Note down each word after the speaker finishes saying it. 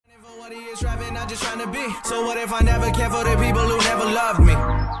trapping, not just trying to be. So what if I never care for the people who never loved me?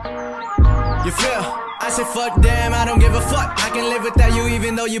 You feel? I said fuck them, I don't give a fuck. I can live without you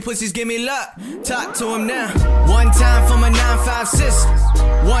even though you pussies give me luck. Talk to him now. One time for my 9-5 sisters,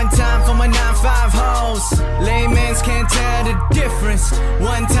 one time for my 9-5 hoes. Laymans can't tell the difference.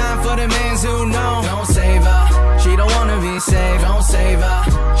 One time for the mans who know. Don't save her, she don't wanna be saved. Don't save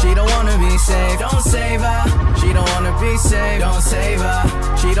her, she don't wanna be saved. Don't save her, she don't wanna be saved. Don't save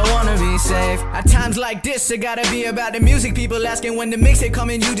her, she don't wanna be saved. At times like this, it gotta be about the music. People asking when the mixtape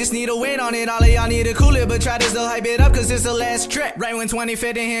coming, you just need to wait on it. All of y'all need to cool it, but try to still hype it up, cause it's the last track. Right when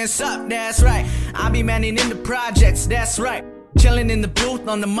 2050 hands up, that's right. I be manning in the projects, that's right. Chilling in the booth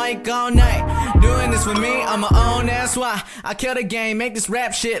on the mic all night. Doing this for me, I'm my own, that's why I kill the game, make this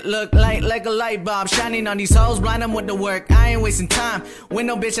rap shit look like a light bulb. Shining on these hoes, blind them with the work. I ain't wasting time with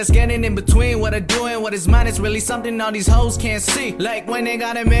no bitch that's getting in between what I do and what is mine. It's really something all these hoes can't see. Like when they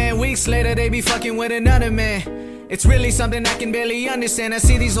got a man, weeks later they be fucking with another man. It's really something I can barely understand. I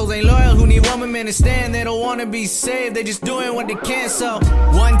see these hoes ain't loyal, who need one woman to stand. They don't wanna be saved, they just doing what they can. So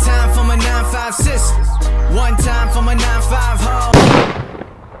one time for my 9-5 sisters, one time for my 9-5 hoes.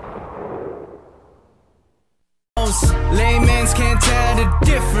 Laymans can't tell the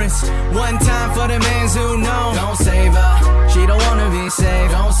difference. One time for the mans who know. Don't save her, she don't wanna be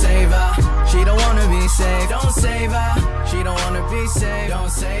saved. Don't save her, she don't wanna be saved. Don't save her, she don't wanna be saved. Don't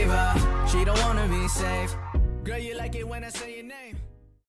save her, she don't wanna be saved. Girl, you like it when I say your name.